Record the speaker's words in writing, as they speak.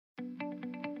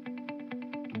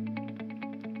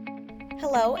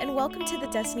Hello, and welcome to the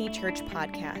Destiny Church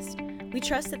podcast. We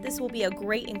trust that this will be a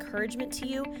great encouragement to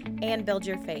you and build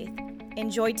your faith.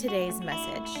 Enjoy today's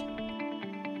message.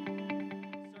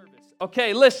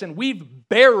 Okay, listen, we've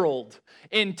barreled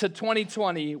into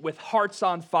 2020 with hearts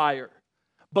on fire,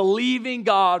 believing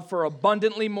God for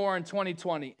abundantly more in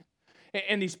 2020.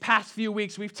 In these past few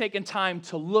weeks, we've taken time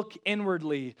to look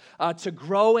inwardly, to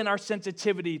grow in our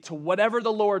sensitivity to whatever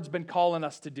the Lord's been calling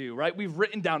us to do, right? We've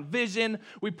written down vision.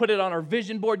 We put it on our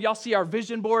vision board. Y'all see our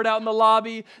vision board out in the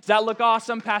lobby? Does that look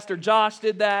awesome? Pastor Josh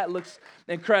did that. It looks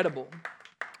incredible.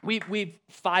 We've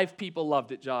 5 people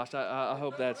loved it, Josh. I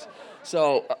hope that's...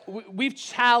 So we've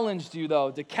challenged you,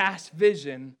 though, to cast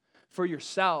vision for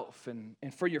yourself and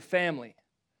for your family.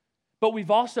 But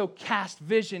we've also cast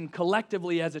vision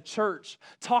collectively as a church,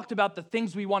 talked about the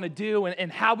things we want to do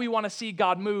and how we want to see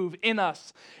God move in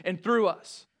us and through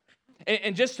us.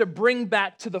 And just to bring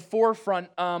back to the forefront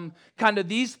kind of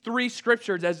these 3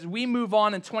 scriptures as we move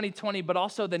on in 2020, but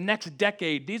also the next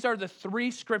decade, these are the 3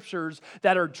 scriptures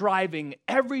that are driving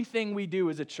everything we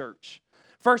do as a church.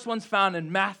 First one's found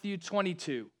in Matthew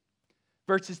 22,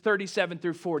 verses 37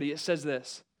 through 40. It says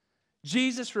this,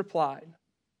 Jesus replied,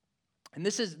 and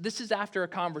this is after a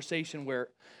conversation where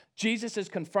Jesus is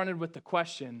confronted with the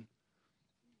question,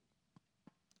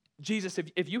 Jesus,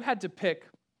 if you had to pick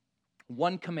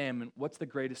one commandment, what's the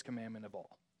greatest commandment of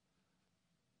all?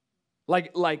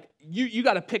 Like you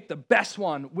got to pick the best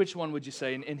one. Which one would you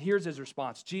say? And here's his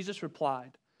response. Jesus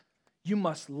replied, you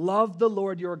must love the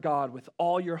Lord your God with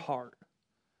all your heart,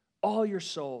 all your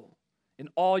soul, and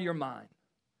all your mind.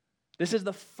 This is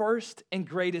the first and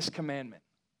greatest commandment.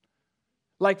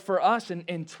 Like for us in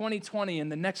 2020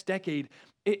 and the next decade,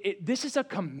 this is a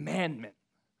commandment.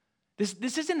 This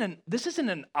isn't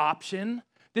an option.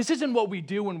 This isn't what we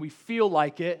do when we feel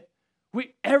like it.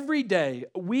 Every day,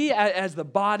 we as the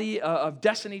body of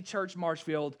Destiny Church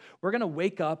Marshfield, we're going to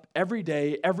wake up every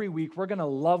day, every week. We're going to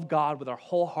love God with our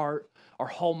whole heart, our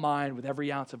whole mind, with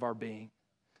every ounce of our being.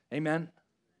 Amen?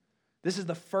 This is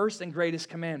the first and greatest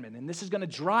commandment, and this is going to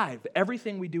drive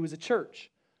everything we do as a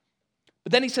church.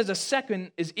 But then he says a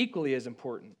second is equally as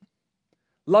important.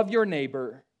 Love your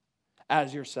neighbor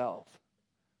as yourself.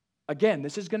 Again,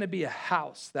 this is going to be a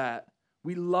house that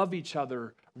we love each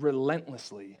other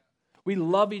relentlessly. We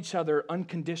love each other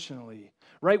unconditionally,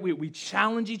 right? We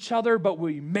challenge each other, but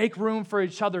we make room for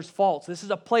each other's faults. This is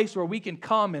a place where we can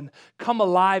come and come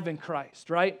alive in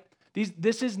Christ, right?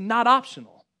 This is not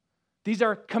optional. These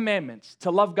are commandments to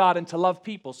love God and to love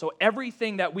people. So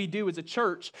everything that we do as a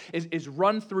church is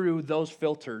run through those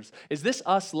filters. Is this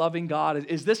us loving God?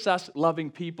 Is this us loving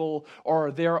people? Or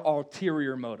are there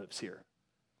ulterior motives here?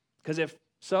 Because if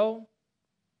so,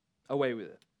 away with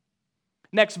it.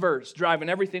 Next verse, driving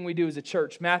everything we do as a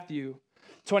church. Matthew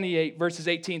 28, verses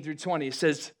 18 through 20. It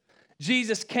says,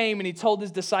 Jesus came and he told his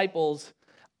disciples,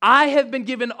 I have been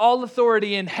given all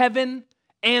authority in heaven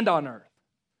and on earth.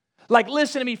 Like,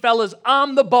 listen to me, fellas,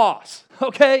 I'm the boss,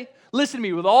 okay? Listen to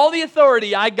me, with all the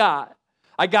authority I got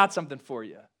something for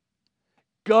you.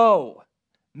 Go,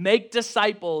 make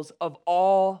disciples of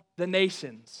all the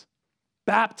nations,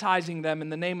 baptizing them in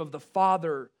the name of the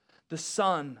Father, the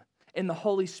Son, and the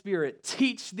Holy Spirit.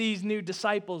 Teach these new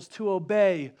disciples to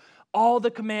obey all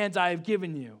the commands I have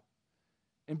given you.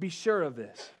 And be sure of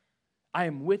this, I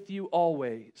am with you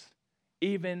always,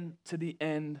 even to the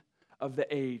end of the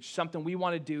age. Something we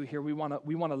want to do here. We want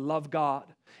to love God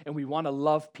and we want to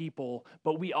love people,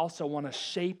 but we also want to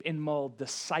shape and mold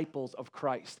disciples of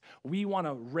Christ. We want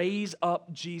to raise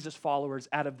up Jesus followers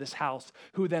out of this house,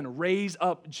 who then raise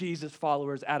up Jesus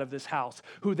followers out of this house,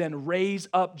 who then raise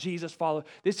up Jesus followers.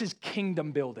 This is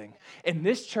kingdom building, and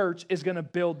this church is going to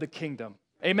build the kingdom.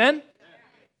 Amen?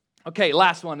 Okay,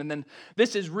 last one, and then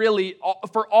this is really,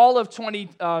 for all of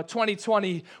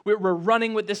 2020, we're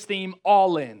running with this theme,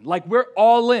 all in. Like, we're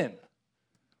all in.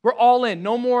 We're all in.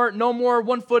 No more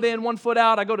 1 foot in, 1 foot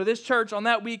out. I go to this church on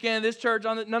that weekend, this church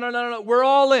on the, no. We're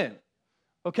all in,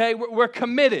 okay? We're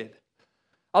committed.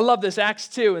 I love this, Acts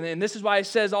 2, and this is why it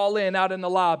says all in out in the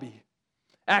lobby.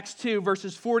 Acts 2,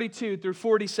 verses 42 through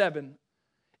 47.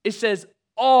 It says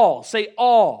all, say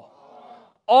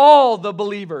all the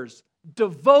believers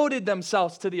devoted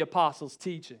themselves to the apostles'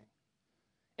 teaching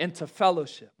and to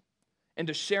fellowship and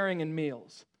to sharing in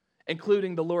meals,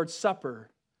 including the Lord's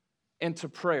Supper and to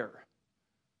prayer.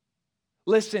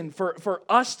 Listen, for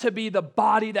us to be the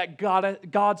body that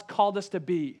God's called us to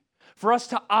be, for us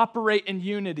to operate in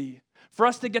unity, for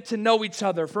us to get to know each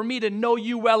other, for me to know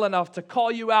you well enough to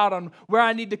call you out on where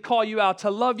I need to call you out, to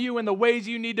love you in the ways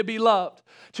you need to be loved,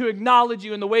 to acknowledge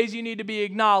you in the ways you need to be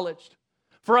acknowledged,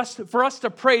 For us to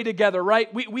pray together,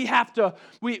 right? We have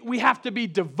to be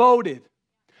devoted.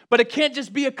 But it can't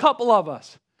just be a couple of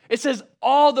us. It says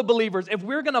all the believers. If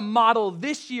we're going to model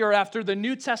this year after the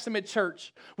New Testament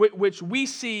church, which we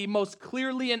see most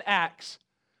clearly in Acts,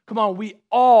 come on, we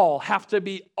all have to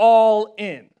be all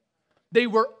in. They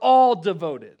were all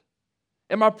devoted.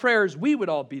 And my prayer is we would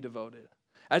all be devoted.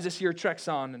 As this year treks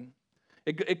on, and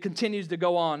it continues to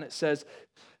go on, it says,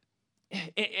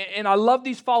 and I love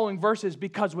these following verses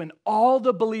because when all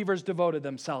the believers devoted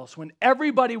themselves, when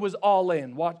everybody was all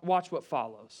in, watch what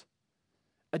follows.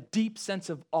 A deep sense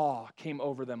of awe came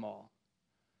over them all.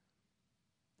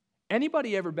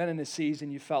 Anybody ever been in a season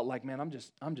you felt like, man,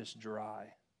 I'm just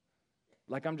dry.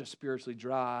 Like I'm just spiritually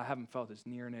dry. I haven't felt His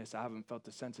nearness. I haven't felt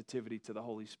the sensitivity to the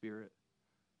Holy Spirit.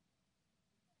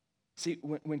 See,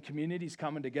 when communities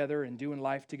coming together and doing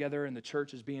life together and the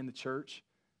church is being the church,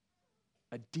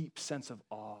 a deep sense of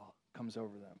awe comes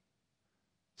over them.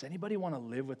 Does anybody want to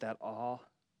live with that awe?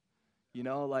 You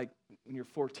know, like when you're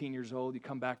 14 years old, you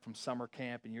come back from summer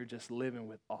camp and you're just living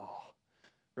with awe,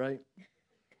 right?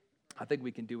 I think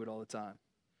we can do it all the time.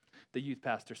 The youth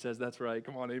pastor says that's right.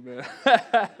 Come on, amen.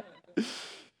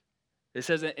 It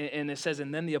says,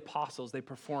 and then the apostles, they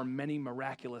performed many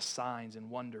miraculous signs and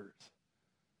wonders.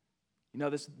 You know,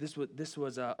 this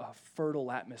was a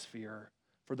fertile atmosphere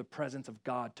for the presence of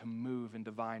God to move in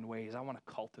divine ways. I want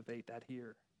to cultivate that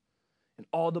here. And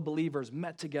all the believers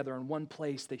met together in one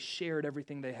place. They shared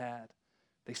everything they had.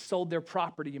 They sold their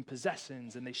property and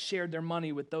possessions, and they shared their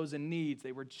money with those in need.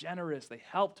 They were generous. They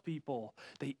helped people.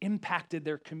 They impacted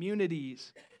their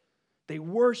communities. They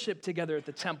worshiped together at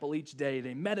the temple each day.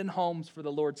 They met in homes for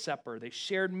the Lord's Supper. They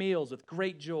shared meals with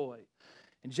great joy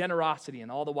and generosity, and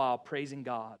all the while praising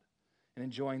God and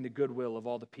enjoying the goodwill of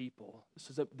all the people.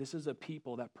 This is a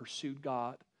people that pursued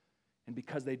God, and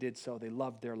because they did so, they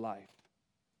loved their life.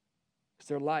 Because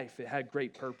their life, it had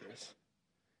great purpose.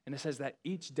 And it says that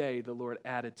each day the Lord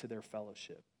added to their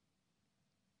fellowship.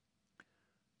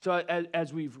 So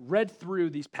as we've read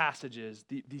through these passages,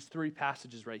 these three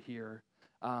passages right here,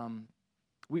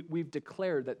 we've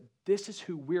declared that this is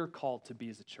who we're called to be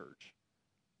as a church.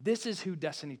 This is who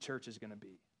Destiny Church is going to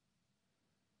be.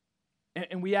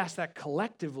 And we ask that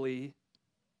collectively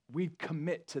we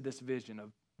commit to this vision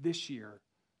of this year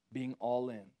being all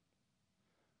in.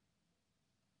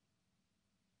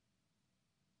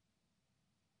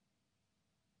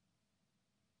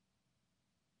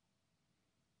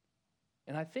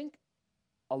 And I think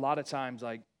a lot of times,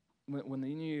 like when the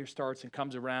new year starts and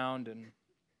comes around, and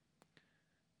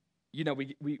you know,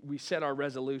 we set our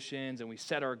resolutions and we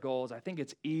set our goals. I think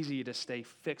it's easy to stay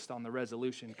fixed on the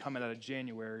resolution coming out of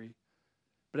January.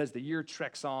 But as the year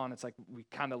treks on, it's like we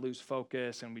kind of lose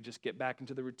focus and we just get back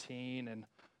into the routine. And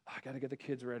I got to get the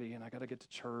kids ready, and I got to get to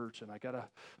church, and I got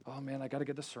to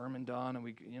get the sermon done, and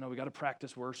we got to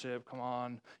practice worship. Come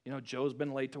on, Joe's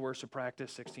been late to worship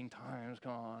practice 16 times.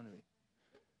 Come on.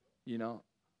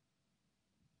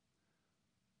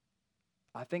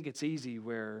 I think it's easy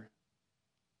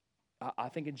I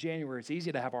think in January it's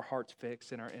easy to have our hearts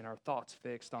fixed and our thoughts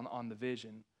fixed on the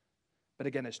vision. But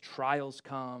again, as trials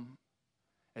come,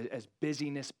 as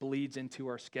busyness bleeds into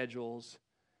our schedules,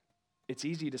 it's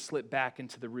easy to slip back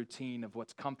into the routine of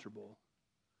what's comfortable.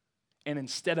 And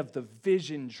instead of the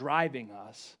vision driving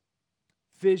us,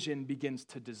 vision begins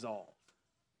to dissolve.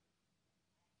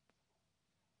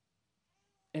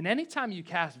 And anytime you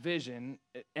cast vision,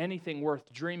 anything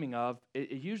worth dreaming of,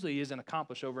 it usually isn't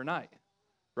accomplished overnight,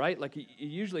 right? Like it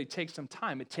usually takes some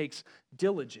time. It takes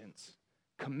diligence,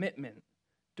 commitment,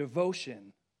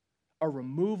 devotion, a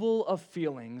removal of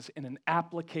feelings, and an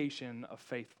application of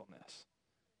faithfulness,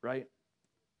 right?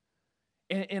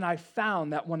 And I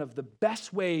found that one of the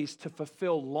best ways to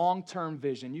fulfill long-term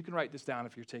vision, you can write this down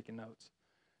if you're taking notes.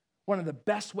 One of the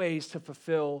best ways to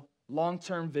fulfill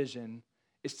long-term vision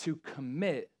is to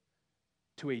commit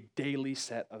to a daily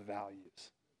set of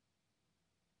values.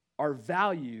 Our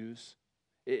values,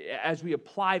 as we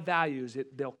apply values,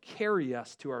 they'll carry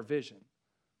us to our vision.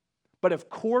 But if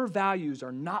core values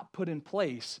are not put in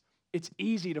place, it's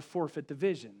easy to forfeit the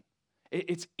vision.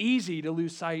 It's easy to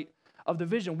lose sight of the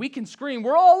vision. We can scream,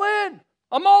 we're all in,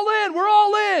 I'm all in, we're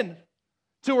all in,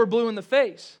 till we're blue in the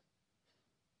face.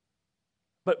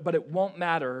 But it won't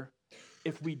matter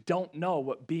if we don't know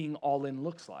what being all in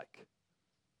looks like.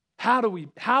 How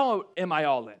am I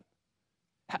all in?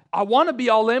 I want to be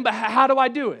all in, but how do I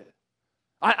do it?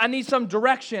 I need some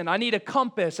direction. I need a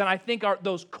compass, and I think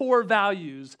those core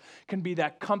values can be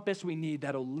that compass we need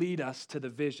that'll lead us to the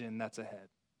vision that's ahead.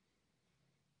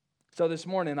 So this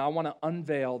morning, I want to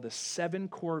unveil the 7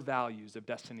 core values of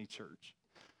Destiny Church.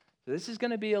 So this is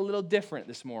going to be a little different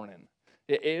this morning.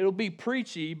 It'll be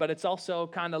preachy, but it's also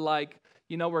kind of like,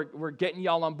 we're getting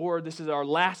y'all on board. This is our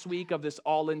last week of this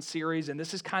All-In series, and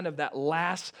this is kind of that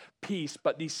last piece.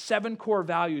 But these 7 core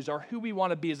values are who we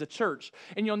want to be as a church.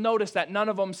 And you'll notice that none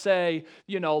of them say,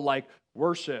 like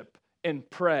worship and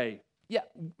pray. Yeah,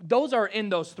 those are in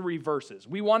those 3 verses.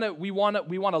 We want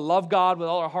to love God with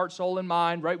all our heart, soul, and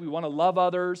mind, right? We want to love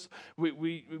others.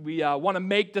 We want to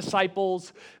make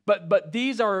disciples. But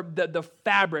these are the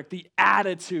fabric, the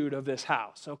attitude of this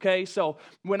house, okay? So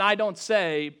when I don't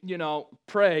say,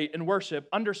 pray and worship,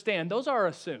 understand those are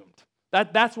assumed.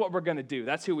 That's what we're going to do.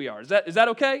 That's who we are. Is that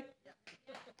okay?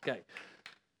 Okay.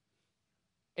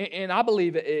 And I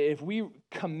believe if we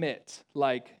commit,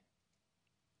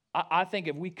 I think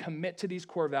if we commit to these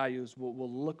core values, we'll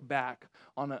look back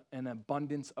on an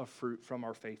abundance of fruit from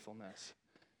our faithfulness.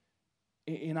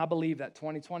 And I believe that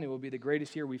 2020 will be the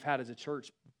greatest year we've had as a church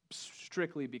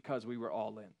strictly because we were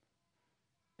all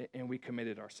in and we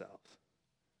committed ourselves.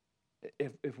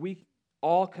 If we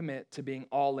all commit to being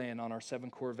all in on our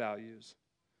 7 core values,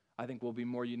 I think we'll be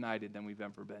more united than we've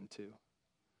ever been to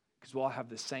because we'll all have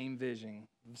the same vision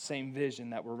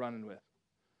that we're running with.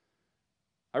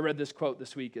 I read this quote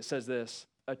this week. It says this: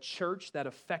 a church that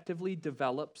effectively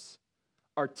develops,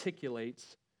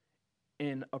 articulates,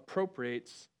 and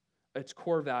appropriates its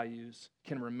core values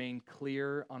can remain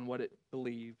clear on what it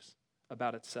believes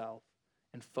about itself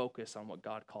and focus on what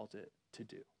God calls it to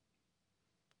do.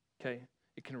 Okay?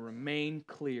 It can remain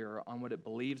clear on what it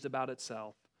believes about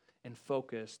itself and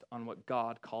focused on what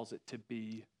God calls it to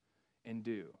be and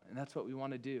do. And that's what we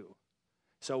want to do.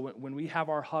 So when we have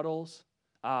our huddles,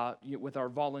 with our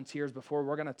volunteers before,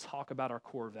 we're going to talk about our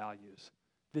core values.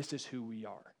 This is who we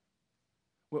are.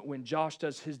 When Josh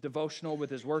does his devotional with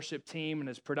his worship team and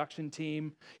his production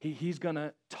team, he's going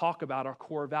to talk about our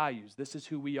core values. This is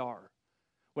who we are.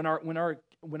 When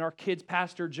our kids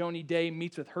pastor Joni Day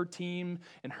meets with her team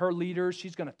and her leaders,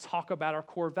 she's going to talk about our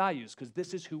core values because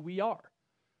this is who we are.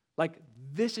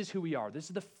 This is who we are. This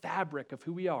is the fabric of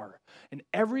who we are. And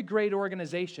every great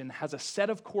organization has a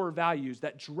set of core values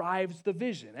that drives the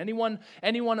vision. Anyone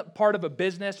part of a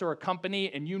business or a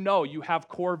company and you have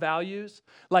core values,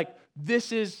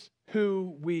 this is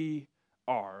who we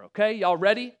are. Okay, y'all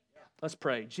ready? Let's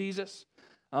pray. Jesus,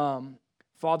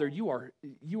 Father, you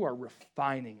are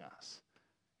refining us.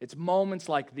 It's moments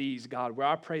like these, God, where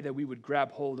I pray that we would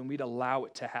grab hold and we'd allow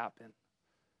it to happen.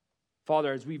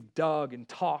 Father, as we've dug and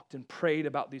talked and prayed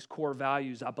about these core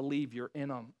values, I believe you're in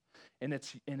them. And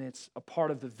it's a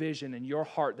part of the vision and your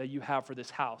heart that you have for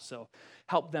this house. So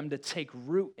help them to take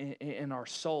root in our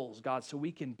souls, God, so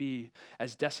we can be,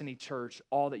 as Destiny Church,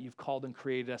 all that you've called and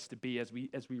created us to be. As we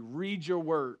read your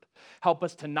word, help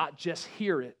us to not just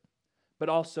hear it, but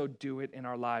also do it in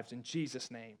our lives. In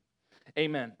Jesus' name,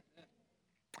 amen.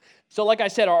 So like I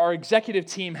said, our executive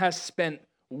team has spent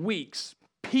weeks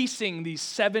piecing these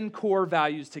 7 core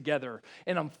values together.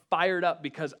 And I'm fired up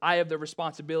because I have the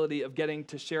responsibility of getting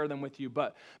to share them with you.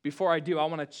 But before I do, I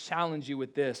want to challenge you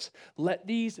with this. Let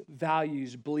these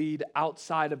values bleed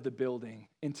outside of the building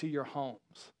into your homes,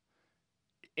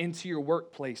 into your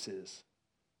workplaces,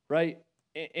 right?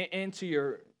 Into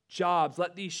your jobs.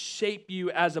 Let these shape you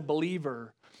as a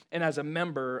believer and as a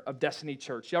member of Destiny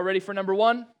Church. Y'all ready for number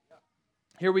 1?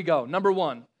 Here we go. Number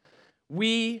 1,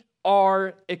 we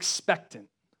are expectant.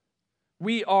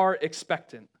 We are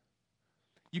expectant.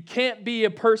 You can't be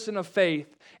a person of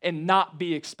faith and not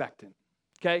be expectant,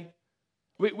 okay?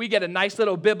 We get a nice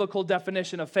little biblical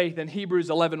definition of faith in Hebrews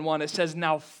 11:1. It says,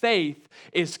 now faith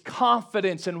is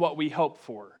confidence in what we hope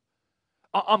for.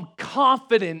 I'm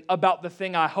confident about the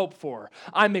thing I hope for.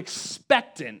 I'm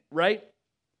expectant, right?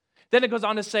 Then it goes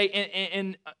on to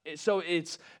say, so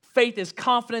it's faith is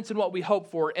confidence in what we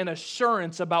hope for and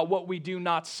assurance about what we do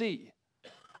not see.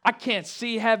 I can't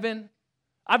see heaven.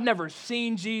 I've never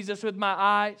seen Jesus with my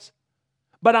eyes,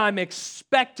 but I'm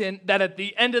expectant that at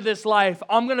the end of this life,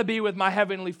 I'm going to be with my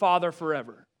Heavenly Father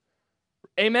forever.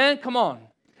 Amen? Come on.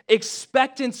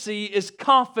 Expectancy is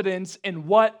confidence in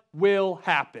what will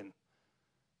happen.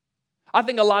 I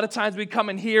think a lot of times we come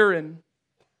in here and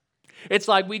it's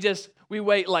like we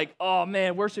wait oh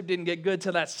man, worship didn't get good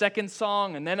till that second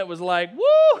song, and then it was like,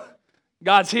 woo,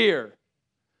 God's here.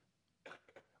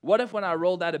 What if when I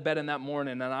rolled out of bed in that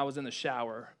morning and I was in the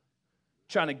shower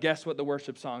trying to guess what the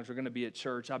worship songs were going to be at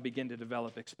church, I began to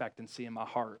develop expectancy in my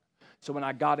heart. So when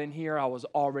I got in here, I was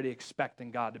already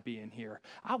expecting God to be in here.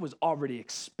 I was already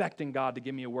expecting God to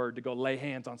give me a word to go lay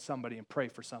hands on somebody and pray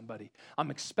for somebody.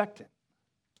 I'm expectant.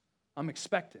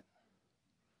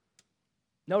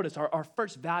 Notice our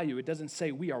first value, it doesn't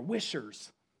say we are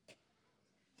wishers.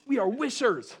 We are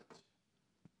wishers.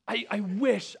 I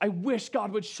wish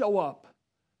God would show up.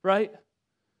 right?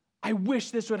 I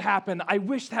wish this would happen. I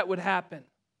wish that would happen.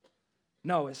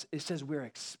 No, it says we're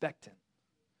expectant,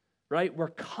 right? We're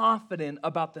confident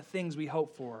about the things we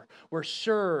hope for. We're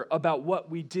sure about what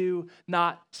we do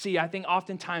not see. I think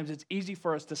oftentimes it's easy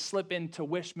for us to slip into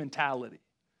wish mentality,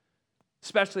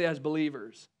 especially as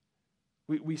believers.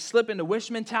 We slip into wish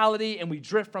mentality and we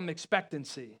drift from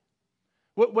expectancy.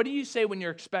 What do you say when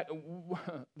you're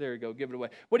There you go, give it away.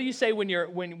 What do you say when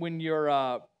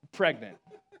you're pregnant?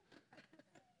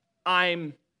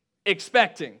 I'm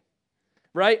expecting,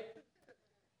 right?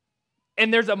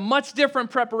 And there's a much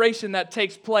different preparation that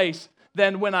takes place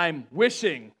than when I'm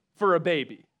wishing for a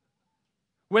baby.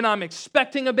 When I'm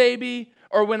expecting a baby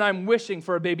or when I'm wishing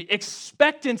for a baby.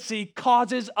 Expectancy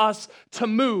causes us to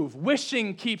move.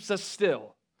 Wishing keeps us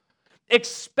still.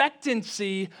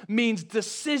 Expectancy means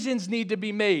decisions need to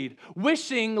be made.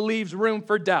 Wishing leaves room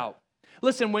for doubt.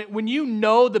 Listen, when you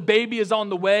know the baby is on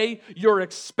the way, you're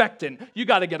expectant. You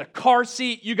got to get a car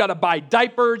seat. You got to buy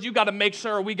diapers. You got to make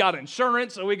sure we got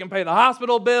insurance so we can pay the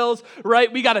hospital bills,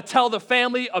 right? We got to tell the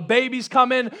family a baby's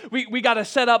coming. We got to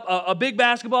set up a big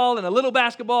basketball and a little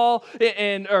basketball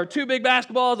or two big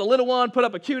basketballs, a little one, put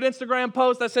up a cute Instagram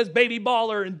post that says baby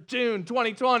baller in June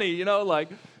 2020, you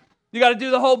got to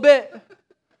do the whole bit.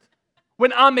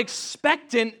 When I'm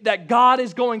expectant that God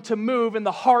is going to move in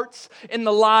the hearts and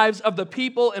the lives of the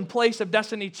people in Place of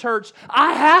Destiny Church,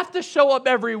 I have to show up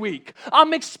every week.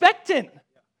 I'm expectant.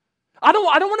 I don't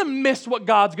want to miss what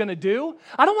God's going to do.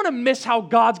 I don't want to miss how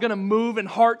God's going to move in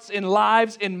hearts, in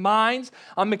lives, in minds.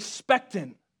 I'm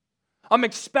expectant. I'm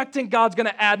expecting God's going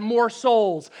to add more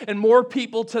souls and more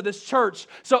people to this church.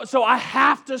 So I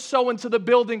have to sow into the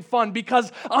building fund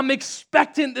because I'm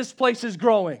expectant this place is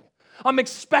growing. I'm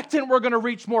expectant we're going to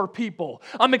reach more people.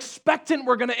 I'm expectant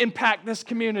we're going to impact this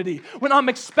community. When I'm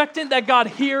expectant that God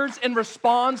hears and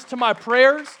responds to my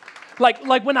prayers, like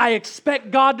when I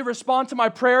expect God to respond to my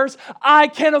prayers, I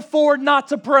can't afford not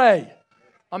to pray.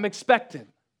 I'm expectant.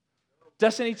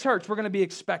 Destiny Church, we're going to be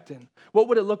expectant. What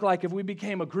would it look like if we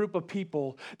became a group of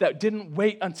people that didn't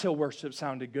wait until worship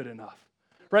sounded good enough?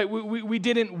 Right? We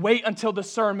didn't wait until the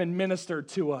sermon ministered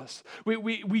to us.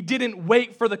 We didn't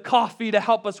wait for the coffee to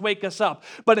help us wake us up.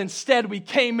 But instead, we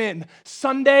came in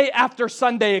Sunday after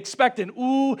Sunday expecting,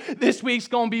 this week's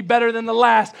going to be better than the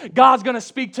last. God's going to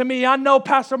speak to me. I know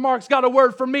Pastor Mark's got a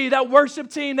word for me. That worship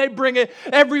team, they bring it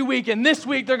every week. And this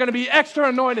week, they're going to be extra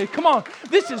anointed. Come on.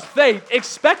 This is faith.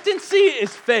 Expectancy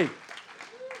is faith.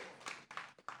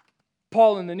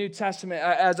 Paul in the New Testament,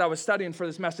 as I was studying for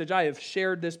this message, I have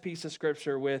shared this piece of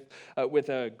scripture with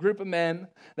a group of men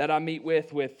that I meet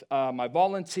with my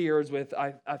volunteers,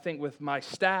 I think with my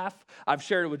staff. I've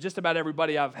shared it with just about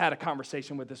everybody I've had a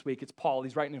conversation with this week. It's Paul.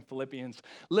 He's writing in Philippians.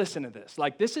 Listen to this.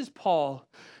 This is Paul.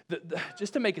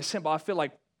 Just to make it simple, I feel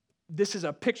like this is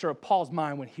a picture of Paul's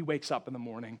mind when he wakes up in the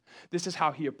morning. This is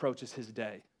how he approaches his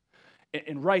day.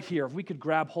 And right here, if we could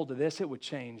grab hold of this, it would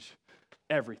change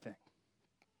everything.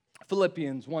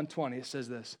 Philippians 1:20, it says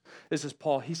this. This is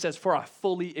Paul. He says, for I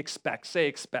fully expect. Say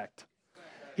expect.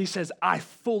 He says, I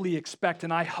fully expect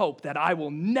and I hope that I will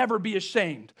never be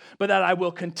ashamed, but that I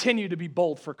will continue to be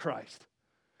bold for Christ.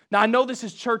 Now, I know this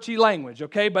is churchy language,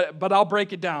 okay, but I'll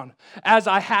break it down. As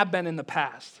I have been in the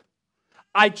past,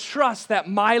 I trust that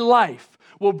my life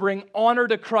will bring honor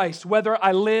to Christ whether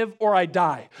I live or I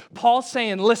die. Paul's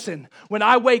saying, listen, when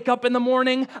I wake up in the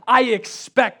morning, I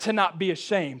expect to not be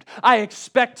ashamed. I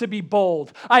expect to be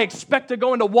bold. I expect to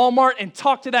go into Walmart and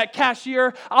talk to that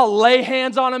cashier. I'll lay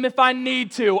hands on him if I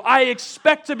need to. I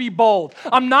expect to be bold.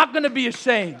 I'm not going to be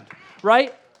ashamed,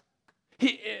 right?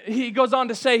 He goes on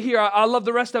to say here, I love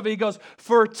the rest of it. He goes,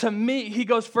 for to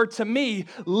me,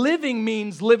 living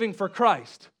means living for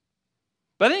Christ.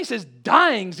 But then he says,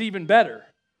 dying's even better.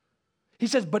 He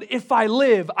says, but if I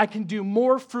live, I can do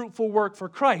more fruitful work for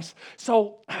Christ.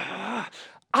 So I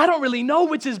don't really know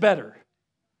which is better.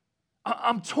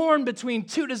 I'm torn between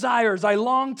two desires. I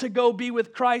long to go be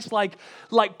with Christ, like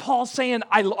Paul's saying,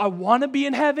 I want to be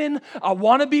in heaven. I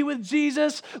want to be with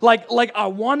Jesus. Like I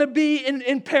want to be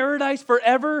in paradise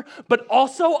forever. But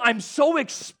also, I'm so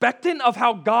expectant of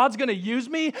how God's going to use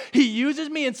me. He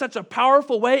uses me in such a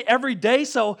powerful way every day.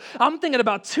 So I'm thinking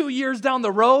about 2 years down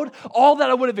the road, all that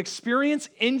I would have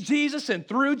experienced in Jesus and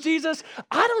through Jesus.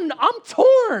 I'm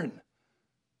torn.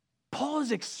 Paul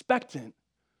is expectant.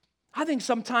 I think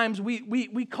sometimes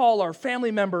we call our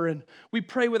family member and we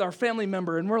pray with our family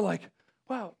member and we're like,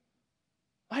 wow,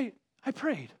 I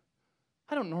prayed.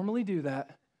 I don't normally do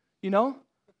that.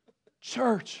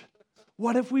 Church,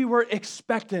 What if we were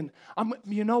expectant?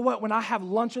 You know what? When I have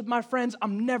lunch with my friends,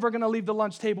 I'm never going to leave the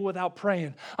lunch table without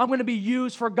praying. I'm going to be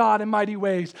used for God in mighty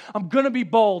ways. I'm going to be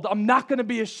bold. I'm not going to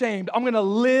be ashamed. I'm going to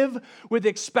live with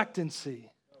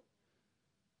expectancy.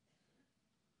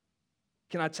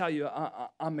 Can I tell you,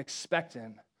 I'm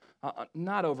expectant.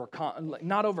 Not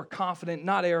overconfident,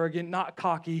 not arrogant, not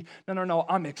cocky. No.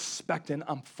 I'm expectant.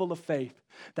 I'm full of faith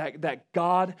that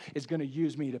God is going to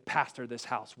use me to pastor this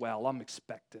house well. I'm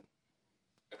expectant.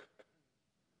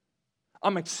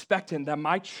 I'm expectant that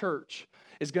my church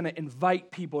is going to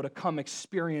invite people to come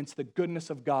experience the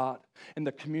goodness of God in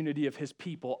the community of His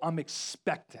people. I'm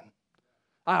expectant.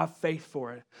 I have faith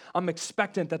for it. I'm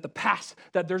expectant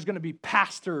that there's going to be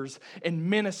pastors and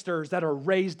ministers that are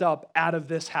raised up out of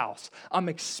this house. I'm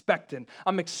expectant.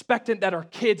 I'm expectant that our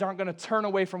kids aren't going to turn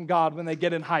away from God when they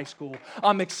get in high school.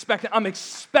 I'm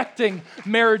expecting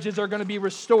marriages are going to be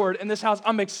restored in this house.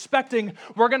 I'm expecting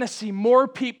we're going to see more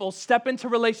people step into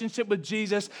relationship with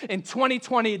Jesus in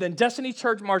 2020 than Destiny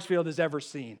Church Marshfield has ever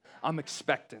seen. I'm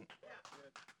expectant.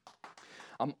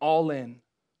 I'm all in.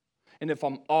 And if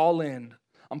I'm all in,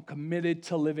 I'm committed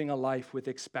to living a life with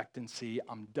expectancy.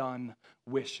 I'm done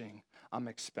wishing. I'm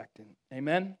expectant.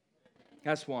 Amen?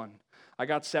 That's one. I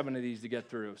got 7 of these to get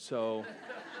through, so.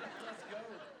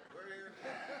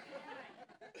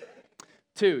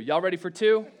 2. Y'all ready for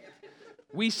 2?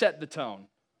 We set the tone.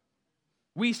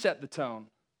 We set the tone.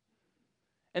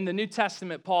 In the New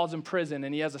Testament, Paul's in prison,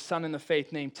 and he has a son in the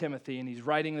faith named Timothy, and he's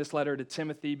writing this letter to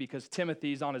Timothy because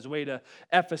Timothy's on his way to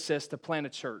Ephesus to plant a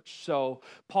church. So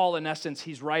Paul, in essence,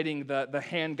 he's writing the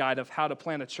hand guide of how to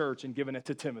plant a church and giving it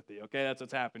to Timothy, okay? That's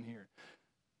what's happened here.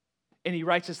 And he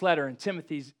writes this letter, and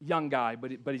Timothy's a young guy,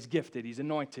 but he's gifted. He's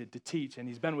anointed to teach, and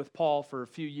he's been with Paul for a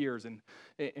few years, and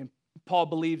Paul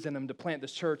believes in him to plant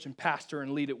this church and pastor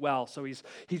and lead it well. So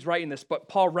he's writing this. But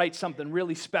Paul writes something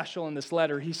really special in this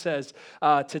letter. He says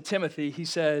to Timothy, he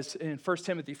says in 1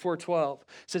 Timothy 4:12,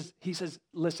 he says,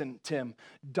 listen, Tim,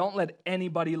 don't let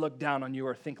anybody look down on you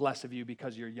or think less of you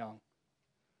because you're young.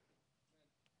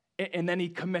 And then he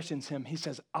commissions him. He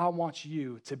says, I want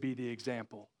you to be the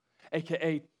example.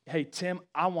 AKA, hey, Tim,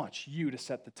 I want you to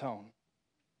set the tone.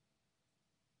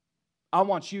 I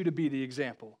want you to be the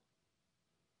example.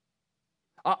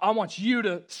 I want you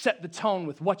to set the tone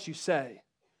with what you say.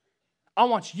 I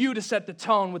want you to set the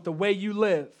tone with the way you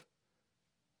live,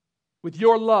 with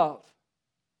your love,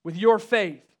 with your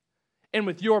faith, and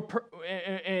with your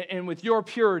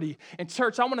purity. And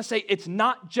church, I want to say it's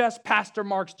not just Pastor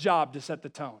Mark's job to set the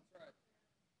tone.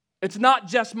 It's not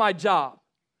just my job.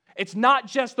 It's not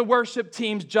just the worship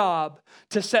team's job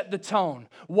to set the tone.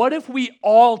 What if we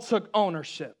all took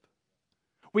ownership?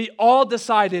 We all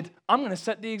decided, I'm going to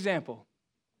set the example.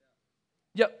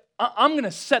 Yeah, I'm going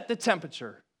to set the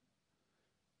temperature.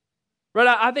 Right?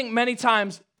 I think many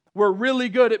times we're really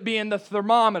good at being the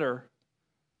thermometer,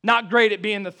 not great at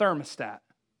being the thermostat.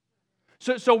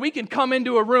 So we can come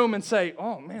into a room and say,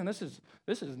 oh man, this is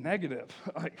negative.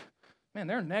 Like, man,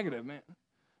 they're negative, man.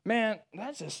 Man,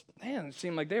 it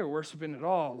seemed like they were worshiping it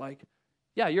all. Like,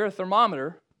 yeah, you're a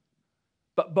thermometer,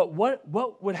 but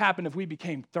what would happen if we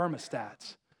became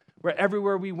thermostats? Where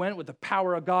everywhere we went with the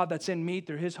power of God that's in me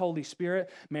through His Holy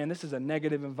Spirit, man, this is a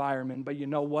negative environment, but you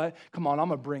know what? Come on, I'm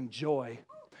going to bring joy.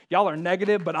 Y'all are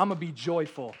negative, but I'm going to be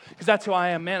joyful because that's who I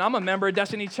am, man. I'm a member of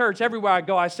Destiny Church. Everywhere I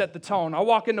go, I set the tone. I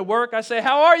walk into work, I say,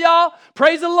 how are y'all?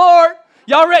 Praise the Lord.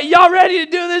 Y'all ready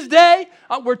to do this day?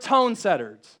 We're tone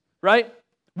setters, right?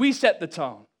 We set the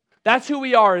tone. That's who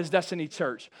we are as Destiny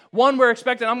Church. One, we're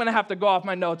expecting, I'm going to have to go off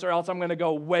my notes or else I'm going to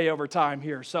go way over time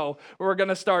here. So we're going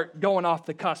to start going off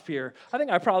the cusp here. I think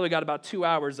I probably got about 2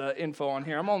 hours of info on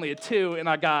here. I'm only at 2 and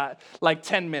I got like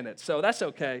 10 minutes. So that's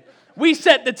okay. We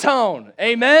set the tone.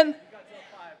 Amen?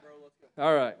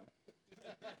 All right.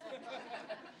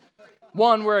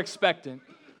 1, we're expectant.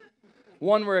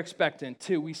 1, we're expectant.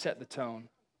 2, we set the tone.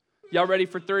 Y'all ready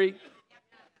for 3?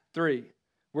 3.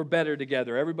 We're better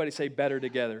together. Everybody say better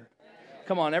together.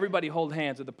 Come on, everybody hold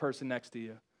hands with the person next to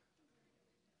you.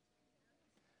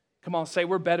 Come on, say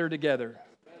we're better together.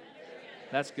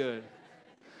 That's good.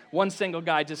 One single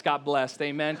guy just got blessed.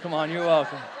 Amen. Come on, you're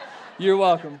welcome. You're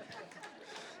welcome.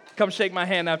 Come shake my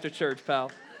hand after church, pal.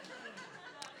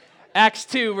 Acts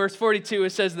 2, verse 42, it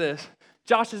says this.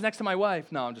 Josh is next to my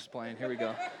wife. No, I'm just playing. Here we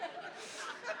go.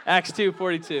 Acts 2,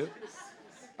 42.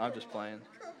 I'm just playing.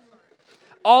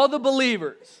 All the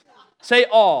believers, say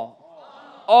all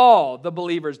the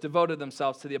believers devoted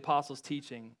themselves to the apostles'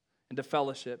 teaching and to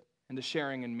fellowship and to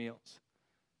sharing in meals.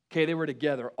 Okay, they were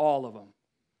together, all of them.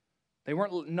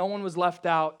 No one was left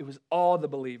out. It was all the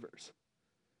believers.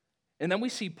 And then we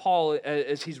see Paul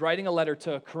as he's writing a letter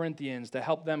to Corinthians to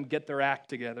help them get their act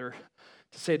together,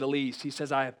 to say the least. He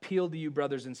says, I appeal to you,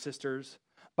 brothers and sisters,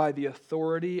 by the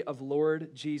authority of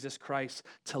Lord Jesus Christ,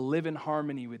 to live in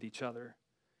harmony with each other.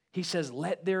 He says,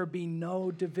 let there be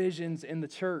no divisions in the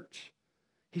church.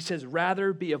 He says,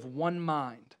 rather be of one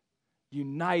mind,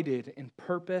 united in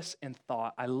purpose and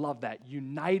thought. I love that.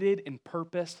 United in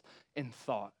purpose and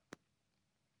thought.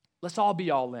 Let's all be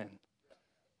all in.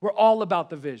 We're all about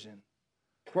the vision.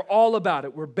 We're all about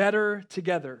it. We're better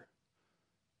together.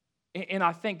 And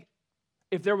I think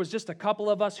if there was just a couple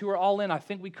of us who are all in, I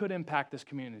think we could impact this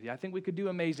community. I think we could do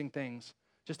amazing things.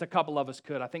 Just a couple of us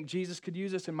could. I think Jesus could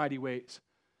use us in mighty ways.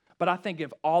 But I think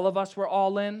if all of us were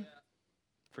all in,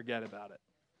 forget about it.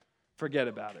 Forget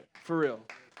about it. For real.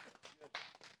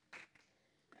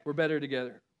 We're better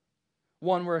together.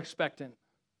 1, we're expectant.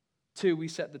 2, we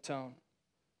set the tone.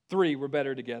 3, we're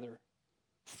better together.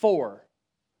 4,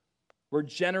 we're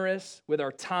generous with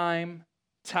our time,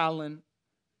 talent,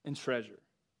 and treasure.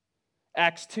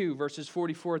 Acts 2, verses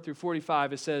 44 through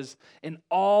 45, it says, and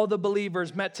all the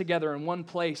believers met together in one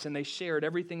place, and they shared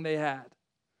everything they had.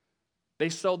 They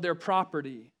sold their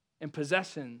property and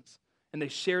possessions, and they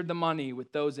shared the money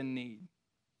with those in need.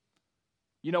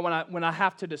 You know, when I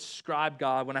have to describe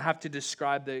God, when I have to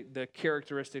describe the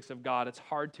characteristics of God, it's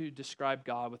hard to describe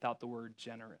God without the word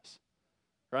generous,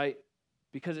 right?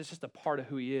 Because it's just a part of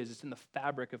who he is. It's in the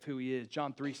fabric of who he is.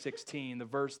 John 3:16, the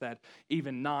verse that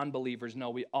even non-believers know.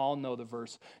 We all know the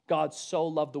verse. God so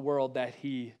loved the world that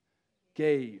he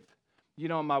gave. You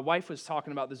know, my wife was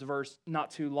talking about this verse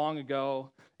not too long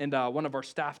ago in one of our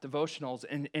staff devotionals,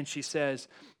 and she says,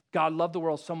 God loved the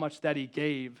world so much that he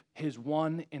gave his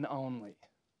one and only.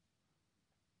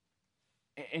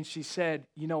 And she said,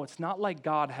 you know, it's not like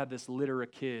God had this litter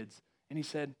of kids, and he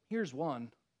said, here's one.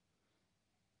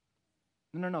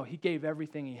 No. He gave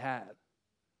everything he had,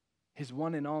 his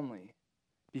one and only,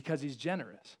 because he's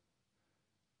generous.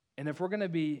 And if we're going to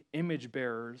be image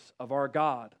bearers of our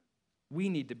God, we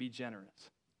need to be generous.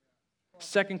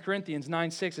 2 Corinthians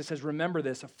 9:6, it says, remember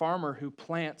this, a farmer who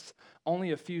plants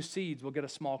only a few seeds will get a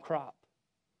small crop.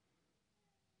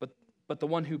 But the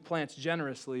one who plants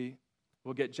generously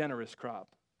will get generous crop.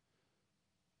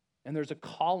 And there's a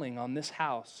calling on this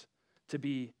house to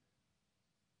be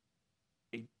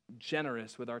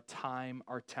generous with our time,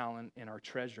 our talent, and our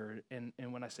treasure. And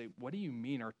when I say, what do you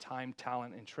mean our time,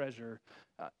 talent, and treasure?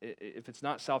 If it's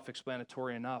not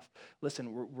self-explanatory enough,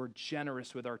 listen, we're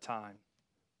generous with our time.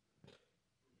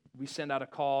 We send out a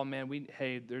call, man,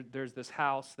 there's this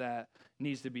house that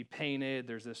needs to be painted.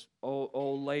 There's this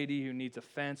old lady who needs a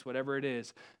fence, whatever it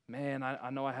is. Man, I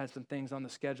know I had some things on the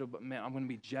schedule, but man, I'm going to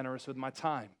be generous with my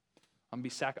time. I'm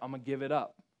going to give it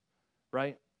up,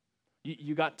 right?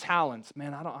 You got talents,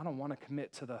 man. I don't want to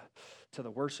commit to the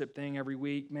worship thing every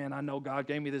week, man. I know God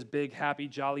gave me this big, happy,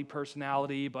 jolly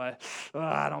personality, but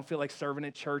I don't feel like serving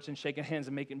at church and shaking hands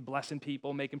and blessing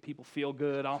people, making people feel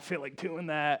good. I don't feel like doing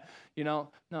that, you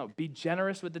know. No, be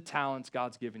generous with the talents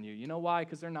God's given you. You know why?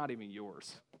 Because they're not even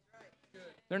yours.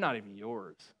 They're not even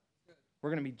yours. We're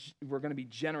gonna be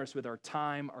generous with our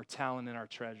time, our talent, and our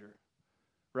treasure,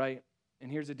 right?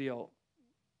 And here's the deal.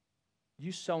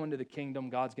 You sow into the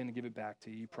kingdom, God's going to give it back to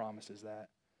you. He promises that.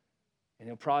 And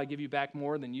he'll probably give you back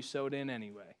more than you sowed in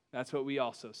anyway. That's what we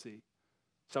also see.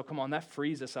 So come on, that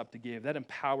frees us up to give. That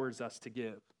empowers us to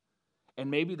give. And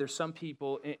maybe there's some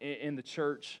people in the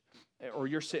church, or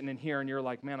you're sitting in here and you're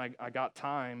like, man, I got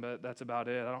time, but that's about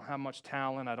it. I don't have much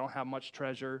talent. I don't have much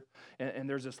treasure. And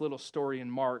there's this little story in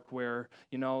Mark where,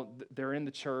 you know, they're in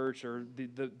the church, or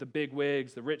the big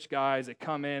wigs, the rich guys that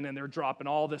come in and they're dropping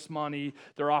all this money.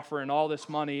 They're offering all this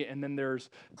money. And then there's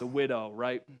the widow,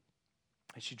 right?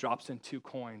 And she drops in 2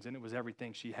 coins, and it was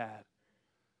everything she had.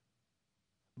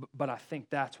 But I think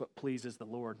that's what pleases the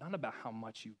Lord. Not about how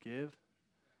much you give.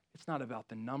 It's not about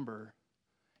the number.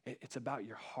 It's about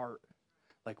your heart.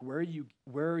 Like, where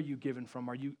are you giving from?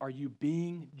 Are you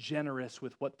being generous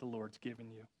with what the Lord's given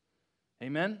you?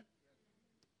 Amen?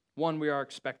 1, we are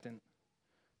expectant.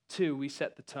 2, we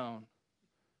set the tone.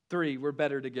 3, we're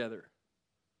better together.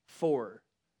 4,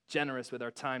 generous with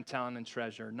our time, talent, and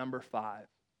treasure. Number 5,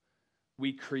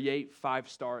 we create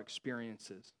 5-star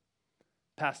experiences.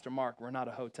 Pastor Mark, we're not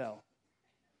a hotel,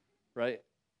 right?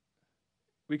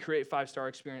 We create 5-star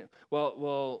experience.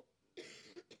 Well,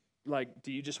 like,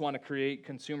 do you just want to create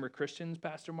consumer Christians,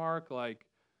 Pastor Mark? Like,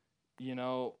 you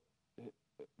know,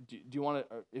 do you want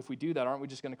to, if we do that, aren't we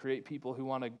just going to create people who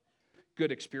want a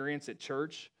good experience at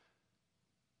church?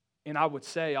 And I would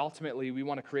say, ultimately, we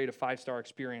want to create a 5-star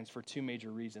experience for 2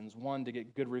 major reasons. 1, to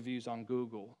get good reviews on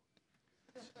Google.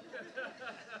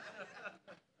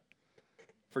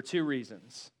 for two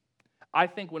reasons. I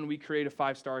think when we create a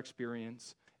 5-star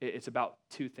experience, it's about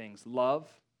two things, love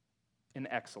and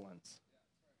excellence.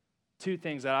 Two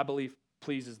things that I believe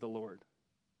pleases the Lord.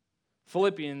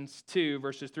 Philippians 2,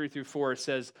 verses 3 through 4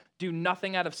 says, do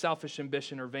nothing out of selfish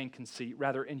ambition or vain conceit.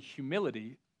 Rather, in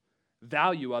humility,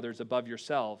 value others above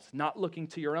yourselves, not looking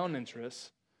to your own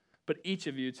interests, but each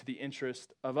of you to the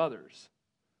interest of others.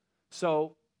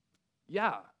 So,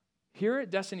 yeah, here at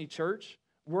Destiny Church,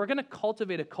 we're going to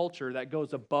cultivate a culture that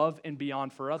goes above and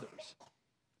beyond for others.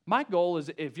 My goal is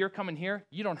if you're coming here,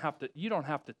 you don't have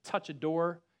to touch a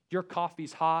door. Your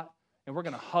coffee's hot, and we're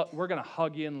going to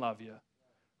hug you and love you,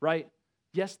 right?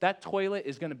 Yes, that toilet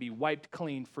is going to be wiped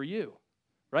clean for you,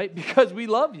 right? Because we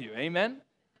love you. Amen.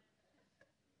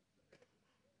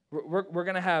 We're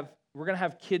going to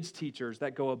have kids teachers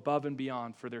that go above and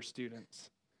beyond for their students.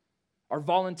 Our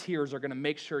volunteers are going to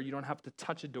make sure you don't have to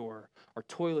touch a door. Our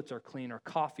toilets are clean. Our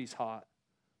coffee's hot.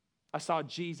 I saw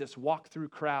Jesus walk through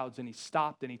crowds, and he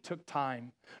stopped and he took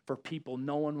time for people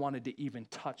no one wanted to even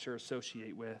touch or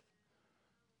associate with.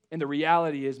 And the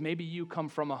reality is maybe you come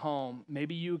from a home,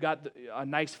 maybe you got a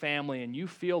nice family and you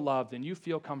feel loved and you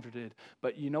feel comforted,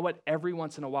 but you know what? Every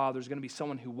once in a while there's going to be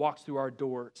someone who walks through our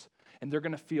doors and they're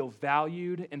going to feel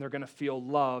valued and they're going to feel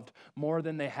loved more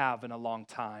than they have in a long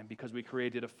time because we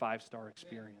created a 5-star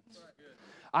experience.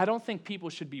 I don't think people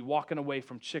should be walking away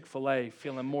from Chick-fil-A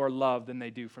feeling more loved than they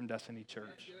do from Destiny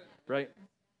Church, right?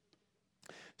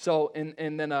 So,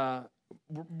 and then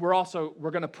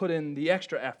we're going to put in the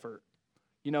extra effort,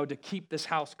 to keep this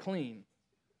house clean,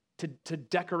 to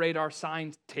decorate our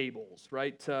sign tables,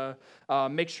 right? To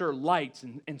make sure lights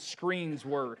and screens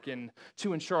work, and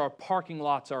to ensure our parking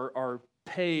lots are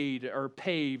paved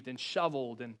and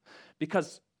shoveled. And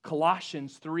because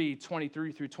Colossians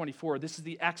 3:23 through 24, this is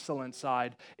the excellent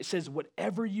side. It says,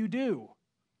 whatever you do,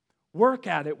 work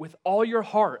at it with all your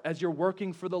heart as you're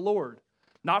working for the Lord.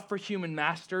 Not for human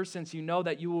masters, since you know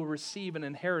that you will receive an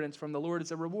inheritance from the Lord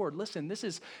as a reward. Listen, this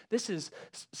is.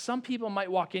 Some people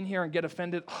might walk in here and get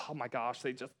offended. Oh my gosh,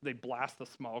 they blast the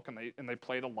smoke and they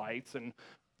play the lights. And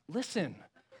listen,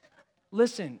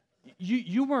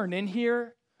 you weren't in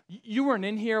here. You weren't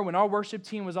in here when our worship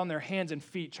team was on their hands and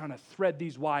feet trying to thread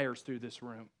these wires through this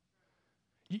room.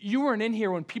 You weren't in here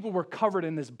when people were covered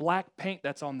in this black paint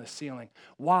that's on the ceiling.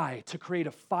 Why? To create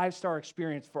a 5-star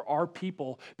experience for our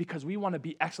people because we want to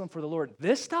be excellent for the Lord.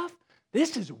 This stuff,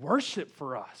 this is worship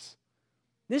for us.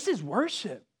 This is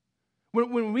worship.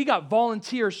 When we got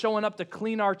volunteers showing up to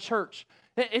clean our church,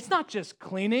 it's not just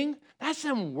cleaning, that's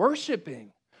them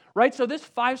worshiping. Right? So this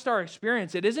 5-star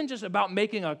experience, it isn't just about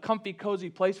making a comfy, cozy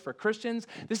place for Christians.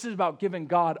 This is about giving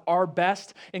God our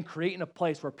best and creating a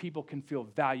place where people can feel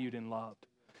valued and loved.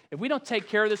 If we don't take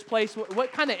care of this place,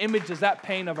 what kind of image does that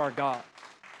paint of our God?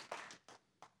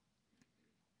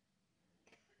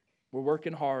 We're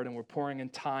working hard and we're pouring in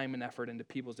time and effort into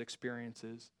people's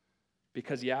experiences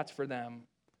because, yeah, it's for them,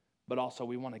 but also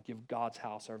we want to give God's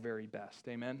house our very best.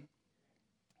 Amen?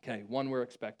 Okay, 1, we're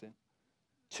expectant.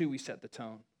 2, we set the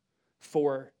tone.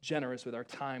 4, generous with our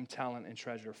time, talent, and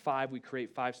treasure. 5, we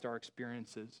create 5-star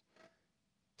experiences.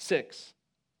 6,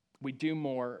 we do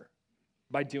more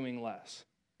by doing less.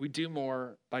 We do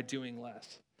more by doing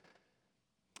less.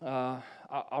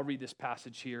 I'll read this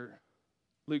passage here.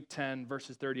 Luke 10,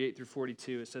 verses 38 through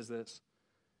 42, it says this.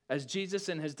 As Jesus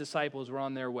and his disciples were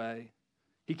on their way,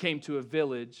 he came to a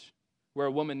village where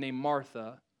a woman named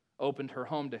Martha opened her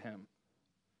home to him.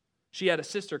 She had a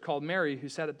sister called Mary who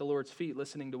sat at the Lord's feet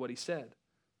listening to what he said.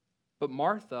 But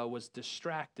Martha was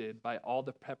distracted by all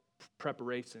the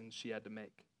preparations she had to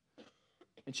make.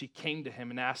 And she came to him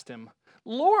and asked him,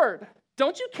 Lord,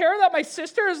 don't you care that my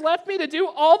sister has left me to do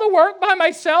all the work by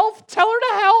myself? Tell her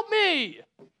to help me.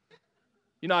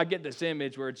 I get this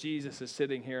image where Jesus is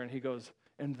sitting here and he goes,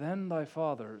 and then thy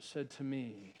father said to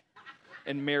me.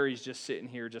 And Mary's just sitting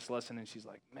here just listening. She's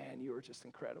like, man, you are just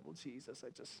incredible, Jesus.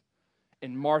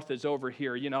 And Martha's over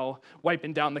here,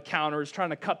 wiping down the counters,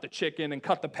 trying to cut the chicken and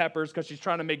cut the peppers because she's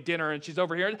trying to make dinner. And she's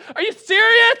over here, are you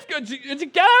serious? Did you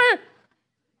get her?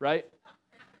 Right?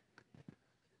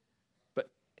 But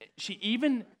she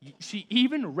even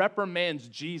reprimands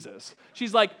Jesus.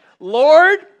 She's like,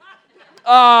 Lord,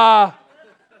 come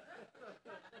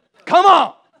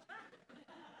on.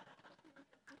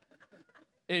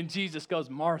 And Jesus goes,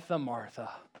 Martha, Martha,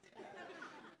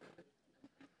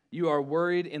 you are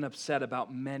worried and upset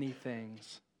about many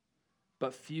things,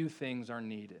 but few things are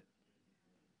needed.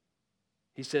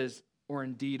 He says, or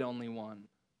indeed only one.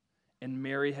 And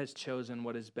Mary has chosen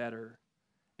what is better,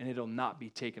 and it'll not be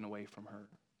taken away from her.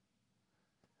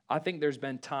 I think there's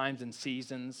been times and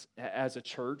seasons as a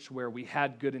church where we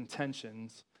had good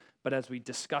intentions, But as we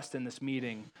discussed in this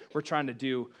meeting, we're trying to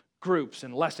do groups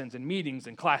and lessons and meetings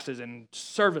and classes and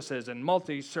services and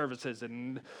multi-services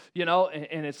and,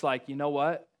 and it's like, you know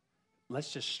what?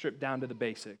 Let's just strip down to the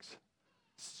basics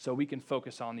so we can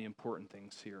focus on the important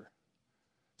things here.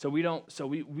 So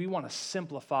we want to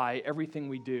simplify everything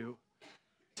we do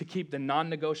to keep the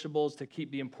non-negotiables, to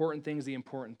keep the important things,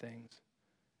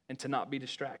 and to not be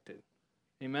distracted.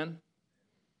 Amen?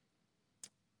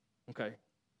 Okay,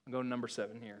 I'll go to number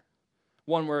 7 here.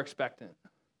 1, we're expectant.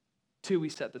 2, we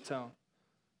set the tone.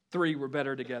 3, we're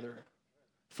better together.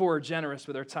 4, generous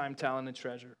with our time, talent, and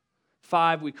treasure.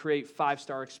 5, we create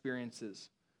 5-star experiences.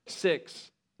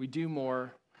 6, we do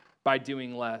more by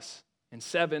doing less. And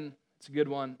 7, it's a good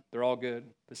one. They're all good.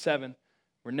 But 7,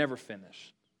 we're never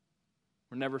finished.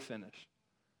 We're never finished.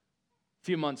 A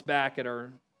few months back at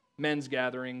our men's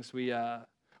gatherings, we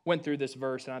went through this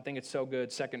verse, and I think it's so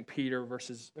good. 2 Peter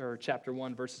chapter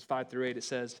 1, verses 5 through 8, it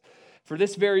says, "For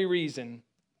this very reason,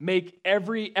 make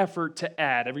every effort to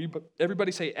add."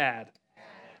 Everybody say add.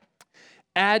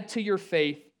 Add to your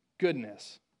faith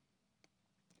goodness.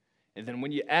 And then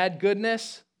when you add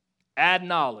goodness, add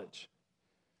knowledge.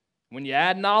 When you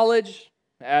add knowledge,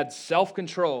 add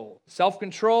self-control.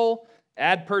 Self-control,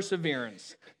 add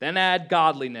perseverance. Then add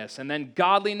godliness. And then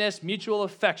godliness, mutual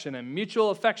affection. And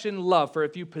mutual affection, love. For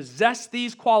if you possess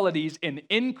these qualities in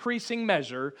increasing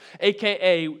measure,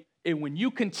 aka when you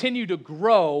continue to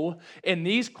grow in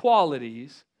these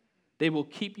qualities, they will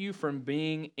keep you from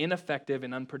being ineffective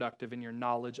and unproductive in your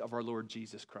knowledge of our Lord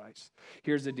Jesus Christ.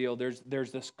 Here's the deal.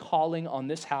 There's this calling on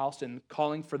this house and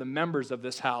calling for the members of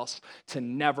this house to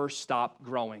never stop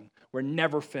growing. We're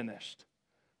never finished.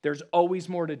 There's always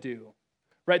more to do.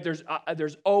 Right?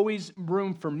 There's always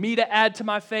room for me to add to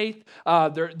my faith.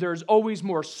 There's always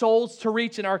more souls to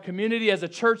reach in our community as a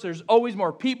church. There's always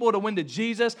more people to win to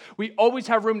Jesus. We always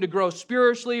have room to grow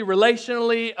spiritually,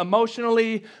 relationally,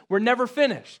 emotionally. We're never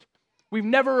finished. We've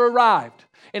never arrived.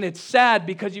 And it's sad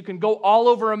because you can go all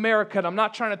over America, and I'm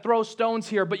not trying to throw stones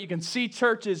here, but you can see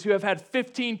churches who have had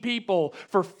 15 people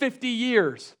for 50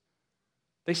 years.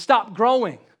 They stopped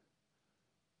growing.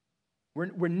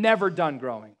 We're never done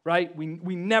growing, right?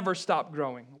 We never stop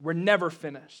growing. We're never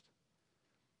finished.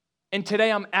 And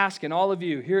today I'm asking all of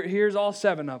you, here's all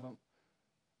 7 of them.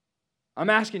 I'm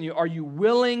asking you, are you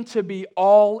willing to be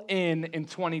all in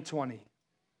 2020?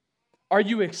 Are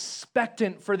you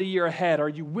expectant for the year ahead? Are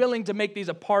you willing to make these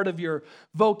a part of your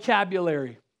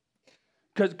vocabulary?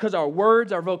 Because our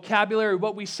words, our vocabulary,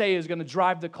 what we say is going to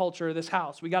drive the culture of this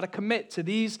house. We got to commit to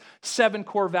these 7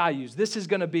 core values. This is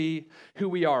going to be who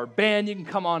we are. Band, you can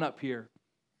come on up here.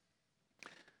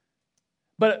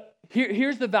 But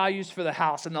here's the values for the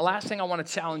house. And the last thing I want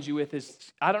to challenge you with is,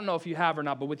 I don't know if you have or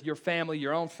not, but with your family,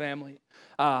 your own family,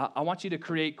 I want you to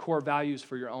create core values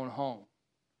for your own home.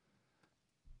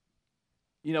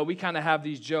 You know, we kind of have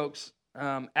these jokes.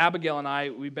 Abigail and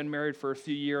I, we've been married for a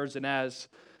few years, and as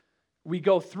we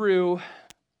go through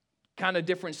kind of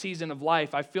different season of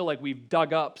life, I feel like we've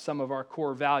dug up some of our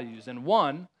core values. And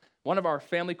one of our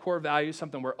family core values,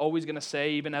 something we're always going to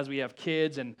say, even as we have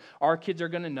kids, and our kids are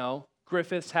going to know,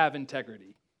 Griffiths have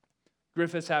integrity.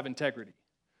 Griffiths have integrity.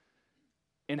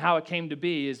 And how it came to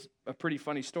be is a pretty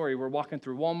funny story. We're walking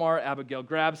through Walmart. Abigail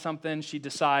grabs something. She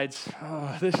decides,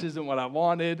 this isn't what I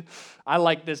wanted. I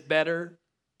like this better.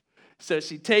 So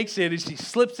she takes it and she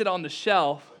slips it on the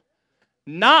shelf,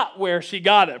 not where she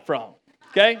got it from,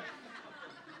 okay?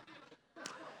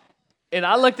 And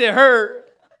I looked at her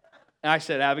and I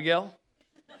said, Abigail,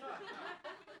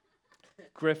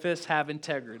 Griffiths have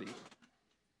integrity.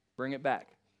 Bring it back.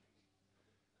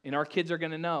 And our kids are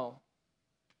going to know.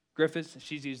 Griffiths,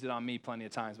 she's used it on me plenty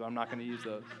of times, but I'm not going to use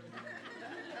those.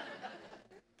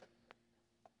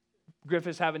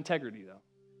 Griffiths have integrity, though.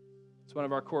 It's one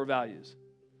of our core values.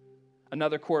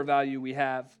 Another core value we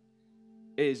have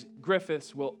is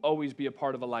Griffiths will always be a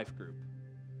part of a life group.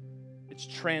 It's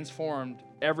transformed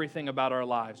everything about our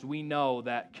lives. We know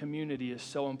that community is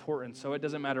so important, so it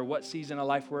doesn't matter what season of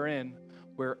life we're in,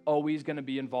 we're always going to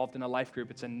be involved in a life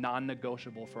group. It's a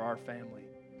non-negotiable for our family.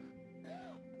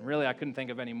 Really, I couldn't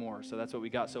think of any more, so that's what we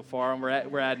got so far, and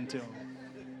we're adding to them.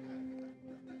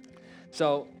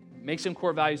 So make some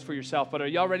core values for yourself, but are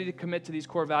y'all ready to commit to these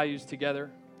core values together?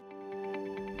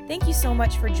 Thank you so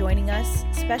much for joining us.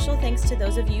 Special thanks to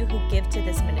those of you who give to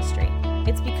this ministry.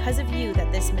 It's because of you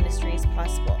that this ministry is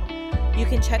possible. You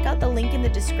can check out the link in the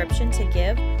description to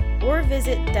give or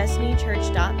visit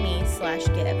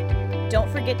destinychurch.me/give.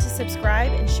 Don't forget to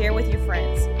subscribe and share with your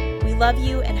friends. We love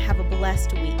you and have a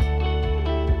blessed week.